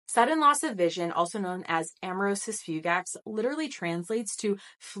Sudden loss of vision, also known as amaurosis fugax, literally translates to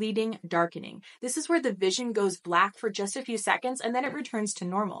fleeting darkening. This is where the vision goes black for just a few seconds and then it returns to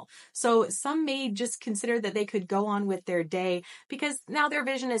normal. So some may just consider that they could go on with their day because now their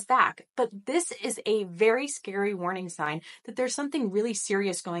vision is back. But this is a very scary warning sign that there's something really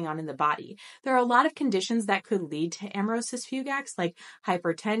serious going on in the body. There are a lot of conditions that could lead to amaurosis fugax, like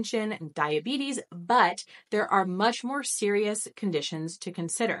hypertension and diabetes, but there are much more serious conditions to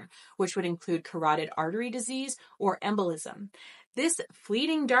consider, which would include carotid artery disease or embolism. This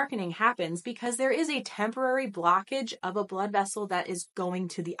fleeting darkening happens because there is a temporary blockage of a blood vessel that is going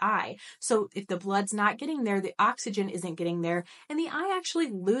to the eye. So if the blood's not getting there, the oxygen isn't getting there, and the eye actually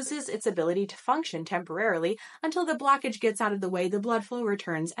loses its ability to function temporarily until the blockage gets out of the way, the blood flow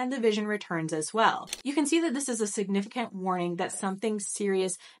returns, and the vision returns as well. You can see that this is a significant warning that something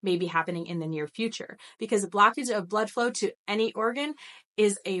serious may be happening in the near future, because a blockage of blood flow to any organ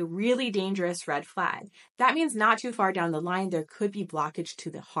is a really dangerous red flag. That means not too far down the line, there could be blockage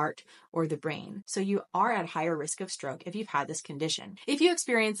to the heart or the brain. So you are at higher risk of stroke if you've had this condition. If you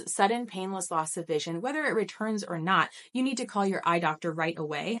experience sudden painless loss of vision, whether it returns or not, you need to call your eye doctor right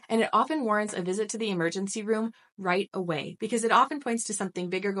away. And it often warrants a visit to the emergency room right away because it often points to something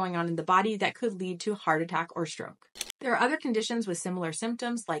bigger going on in the body that could lead to heart attack or stroke. There are other conditions with similar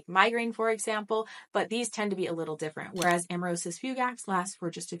symptoms, like migraine, for example, but these tend to be a little different. Whereas amaurosis fugax lasts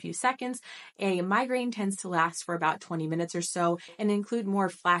for just a few seconds, a migraine tends to last for about 20 minutes or so and include more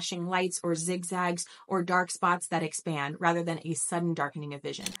flashing lights or zigzags or dark spots that expand rather than a sudden darkening of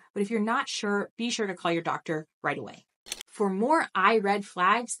vision. But if you're not sure, be sure to call your doctor right away. For more eye red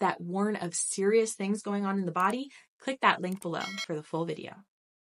flags that warn of serious things going on in the body, click that link below for the full video.